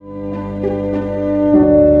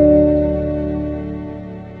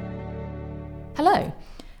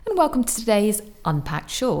welcome to today's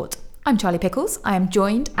Unpacked Short. I'm Charlie Pickles. I am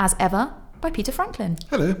joined, as ever, by Peter Franklin.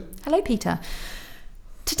 Hello. Hello, Peter.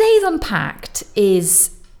 Today's Unpacked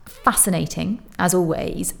is fascinating, as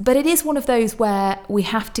always, but it is one of those where we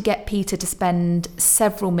have to get Peter to spend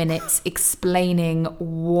several minutes explaining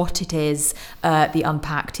what it is the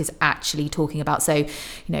Unpacked is actually talking about. So,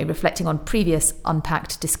 reflecting on previous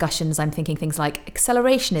Unpacked discussions, I'm thinking things like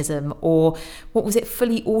accelerationism, or what was it,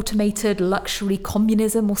 fully automated luxury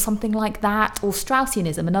communism, or something like that, or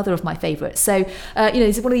Straussianism, another of my favourites. So,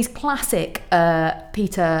 this is one of these classic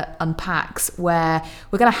Peter Unpacks where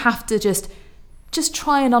we're going to have to just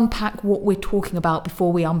try and unpack what we're talking about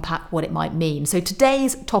before we unpack what it might mean. So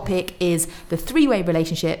today's topic is the three-way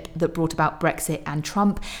relationship that brought about Brexit and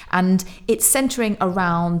Trump, and it's centering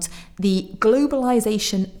around the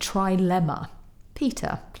globalisation trilemma.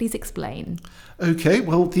 Peter, please explain. Okay,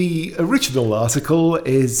 well, the original article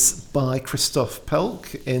is by Christophe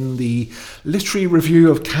Pelk in the Literary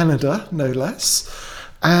Review of Canada, no less,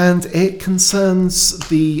 and it concerns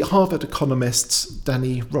the Harvard economist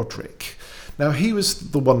Danny Roderick. Now, he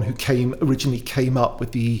was the one who originally came up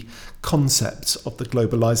with the concept of the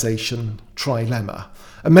globalisation trilemma.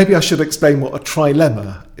 And maybe I should explain what a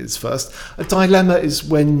trilemma is first. A dilemma is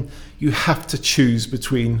when you have to choose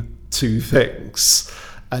between two things,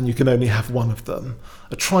 and you can only have one of them.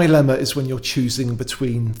 A trilemma is when you're choosing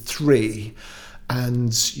between three,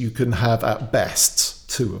 and you can have, at best,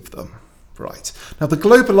 two of them. Right. Now, the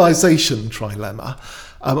globalisation trilemma,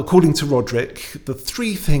 according to Roderick, the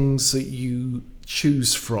three things that you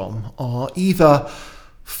choose from are either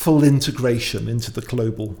full integration into the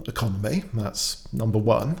global economy, that's number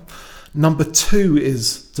one. Number two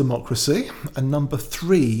is democracy, and number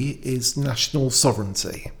three is national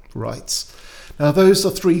sovereignty. Right. Now, those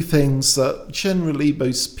are three things that generally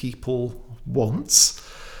most people want,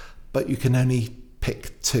 but you can only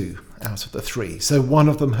pick two out of the three. So one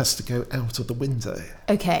of them has to go out of the window.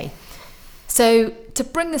 Okay. So to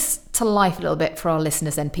bring this to life a little bit for our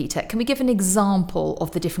listeners then, Peter, can we give an example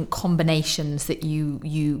of the different combinations that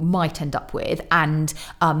you might end up with and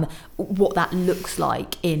what that looks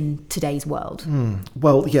like in today's world?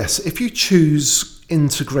 Well, yes, if you choose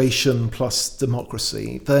integration plus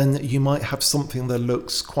democracy, then you might have something that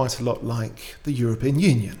looks quite a lot like the European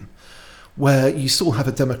Union, where you still have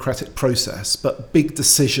a democratic process, but big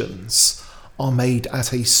decisions are made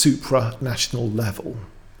at a supranational level,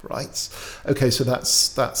 right? Okay, so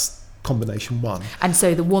that's combination one. And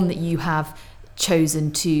so the one that you have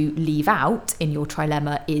chosen to leave out in your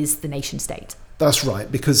trilemma is the nation state. That's right,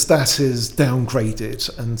 because that is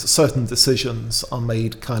downgraded and certain decisions are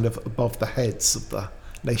made kind of above the heads of the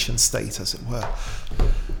nation state, as it were.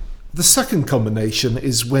 The second combination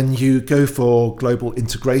is when you go for global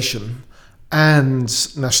integration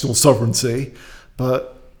and national sovereignty,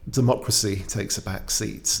 but democracy takes a back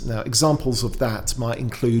seat. Now, examples of that might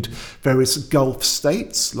include various Gulf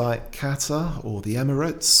states like Qatar or the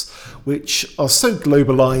Emirates, which are so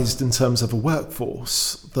globalized in terms of a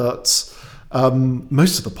workforce that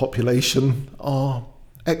most of the population are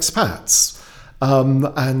expats, and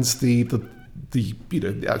the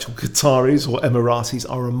actual Qataris or Emiratis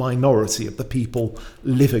are a minority of the people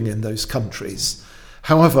living in those countries.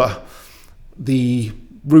 However, the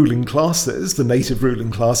ruling classes, the native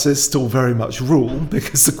ruling classes, still very much rule,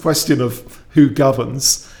 because the question of who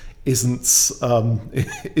governs isn't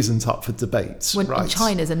up for debate. Right.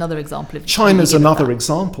 China's another example of China's another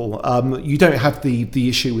example. You don't have the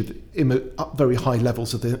issue with very high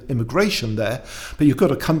levels of immigration there, but you've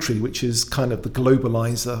got a country which is kind of the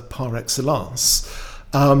globalizer par excellence,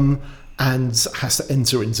 and has to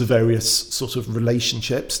enter into various sort of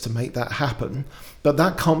relationships to make that happen. But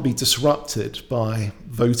that can't be disrupted by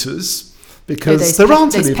voters, because there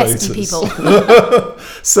aren't any voters. People.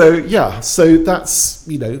 So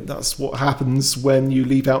that's what happens when you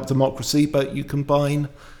leave out democracy, but you combine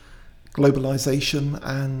globalization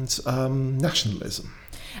and nationalism.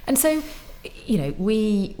 And so,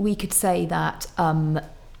 we could say that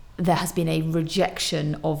there has been a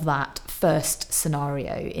rejection of that first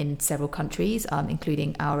scenario in several countries,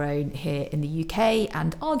 including our own here in the UK,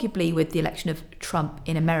 and arguably with the election of Trump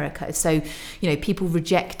in America. So, people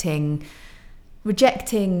rejecting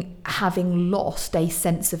having lost a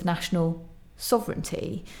sense of national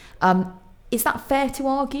sovereignty. Is that fair to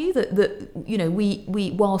argue that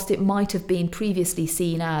we whilst it might have been previously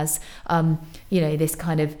seen as this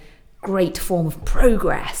kind of great form of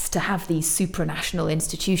progress to have these supranational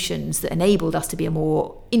institutions that enabled us to be a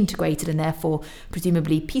more integrated and therefore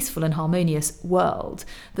presumably peaceful and harmonious world,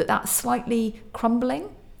 that's slightly crumbling?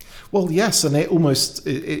 Well, yes, and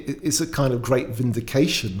it's a kind of great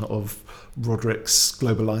vindication of Roderick's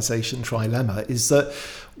Globalisation trilemma, is that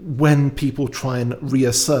when people try and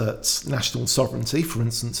reassert national sovereignty, for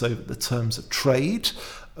instance, over the terms of trade,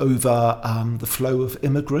 over the flow of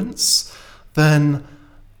immigrants, then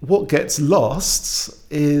what gets lost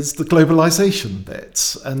is the globalisation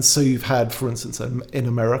bit. And so you've had, for instance, in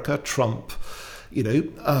America, Trump,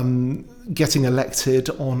 getting elected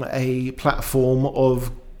on a platform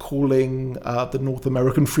of calling the North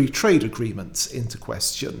American Free Trade Agreement into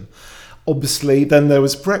question. Obviously, then there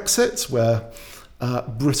was Brexit, where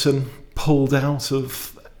Britain pulled out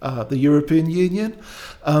of the European Union.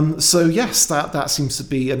 So yes, that seems to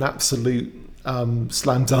be an absolute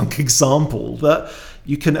slam dunk example that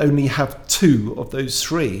you can only have two of those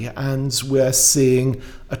three, and we're seeing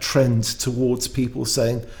a trend towards people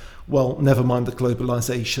saying, well, never mind the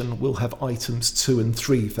globalisation, we'll have items 2 and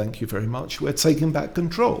 3, thank you very much, we're taking back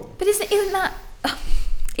control. But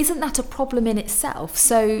isn't that a problem in itself?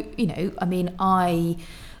 So,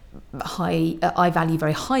 I value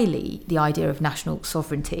very highly the idea of national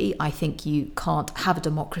sovereignty. I think you can't have a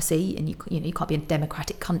democracy, and you can't be a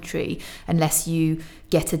democratic country unless you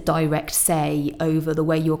get a direct say over the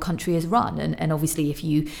way your country is run. And obviously, if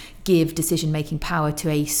you give decision-making power to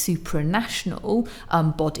a supranational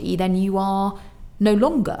body, then you are no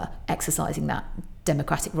longer exercising that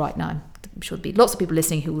democratic right. Now, I'm sure there'll be lots of people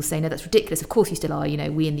listening who will say, no, that's ridiculous. Of course you still are.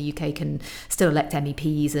 We in the UK can still elect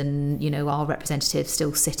MEPs, and, our representatives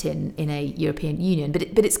still sit in a European Union. But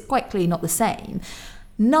it's quite clearly not the same.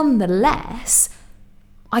 Nonetheless,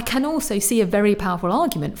 I can also see a very powerful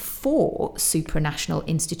argument for supranational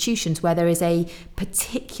institutions where there is a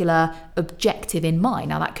particular objective in mind.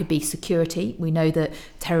 Now, that could be security. We know that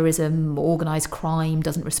terrorism, organised crime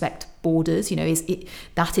doesn't respect borders.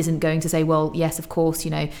 That isn't going to say, well, yes, of course,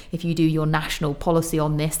 if you do your national policy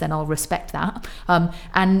on this, then I'll respect that.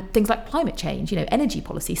 And things like climate change, energy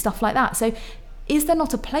policy, stuff like that. So is there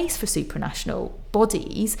not a place for supranational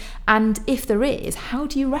bodies? And if there is, how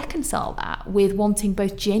do you reconcile that with wanting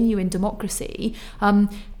both genuine democracy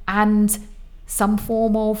and some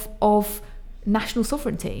form of national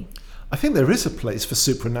sovereignty? I think there is a place for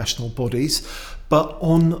supranational bodies, but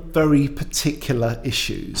on very particular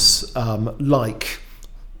issues, like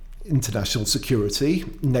international security,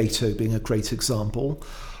 NATO being a great example,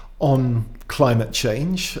 on climate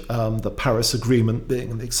change, the Paris Agreement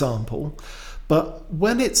being an example. But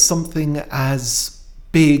when it's something as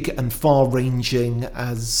big and far-ranging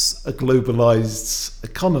as a globalised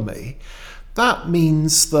economy, that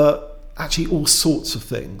means that actually all sorts of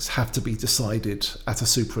things have to be decided at a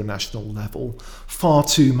supranational level, far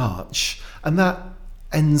too much. And that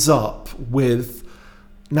ends up with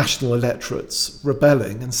national electorates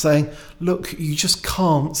rebelling and saying, look, you just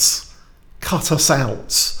can't cut us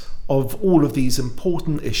out of all of these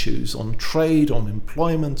important issues on trade, on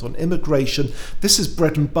employment, on immigration. This is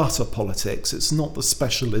bread and butter politics. It's not the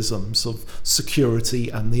specialisms of security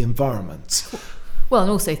and the environment. Well, and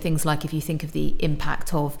also things like, if you think of the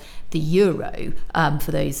impact of the euro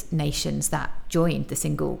for those nations that joined the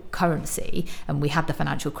single currency, and we had the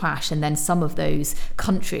financial crash, and then some of those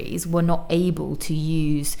countries were not able to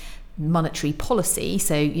use monetary policy,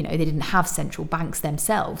 so they didn't have central banks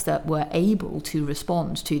themselves that were able to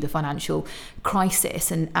respond to the financial crisis,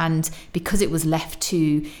 and because it was left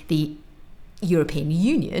to the European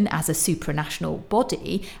Union as a supranational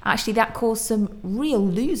body, actually that caused some real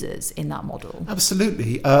losers in that model.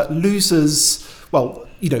 Absolutely. Losers,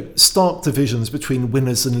 stark divisions between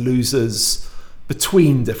winners and losers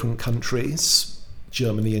between different countries,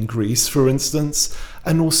 Germany and Greece, for instance,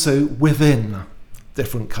 and also within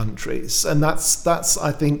different countries. And that's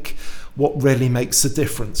I think what really makes a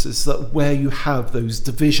difference, is that where you have those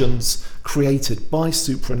divisions created by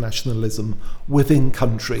supranationalism within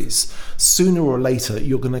countries, sooner or later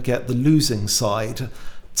you're going to get the losing side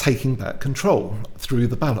taking back control through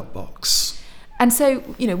the ballot box. And so,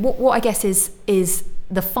 what I guess is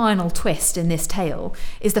the final twist in this tale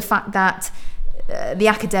is the fact that the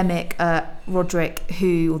academic Roderick,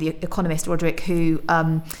 or the economist Roderick, who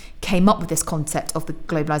came up with this concept of the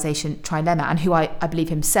globalisation trilemma, and who I believe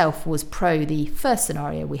himself was pro the first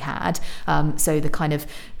scenario we had, so the kind of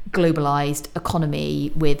globalised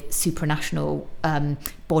economy with supranational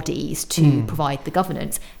bodies to provide the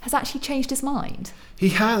governance, has actually changed his mind. He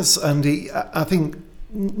has, and I think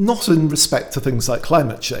not in respect to things like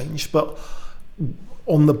climate change, but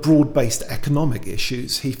on the broad-based economic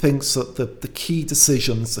issues. He thinks that the key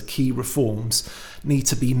decisions, the key reforms need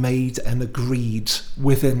to be made and agreed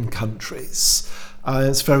within countries.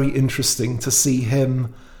 It's very interesting to see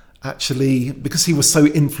him actually, because he was so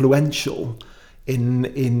influential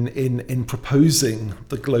in proposing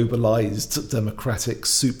the globalized democratic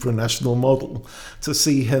supranational model, to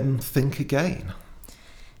see him think again.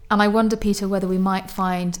 And I wonder, Peter, whether we might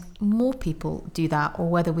find more people do that, or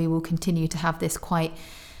whether we will continue to have this quite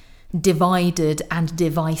divided and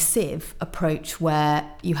divisive approach, where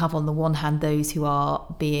you have on the one hand those who are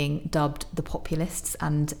being dubbed the populists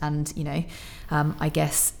and I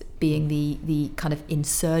guess being the kind of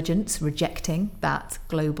insurgents rejecting that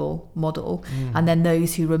global model, and then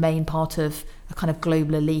those who remain part of a kind of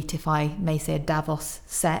global elite, if I may say a Davos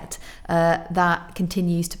set, that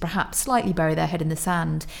continues to perhaps slightly bury their head in the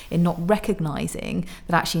sand in not recognising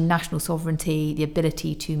that actually national sovereignty, the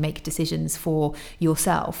ability to make decisions for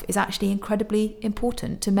yourself, is actually incredibly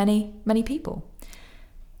important to many, many people.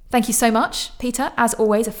 Thank you so much, Peter. As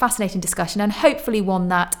always, a fascinating discussion, and hopefully one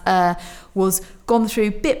that was gone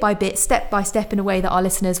through bit by bit, step by step, in a way that our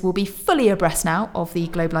listeners will be fully abreast now of the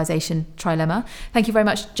globalisation trilemma. Thank you very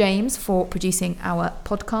much, James, for producing our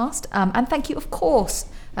podcast. And thank you, of course,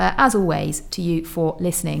 as always, to you for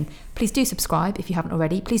listening. Please do subscribe if you haven't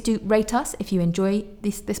already. Please do rate us if you enjoy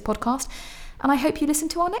this podcast. And I hope you listen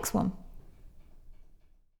to our next one.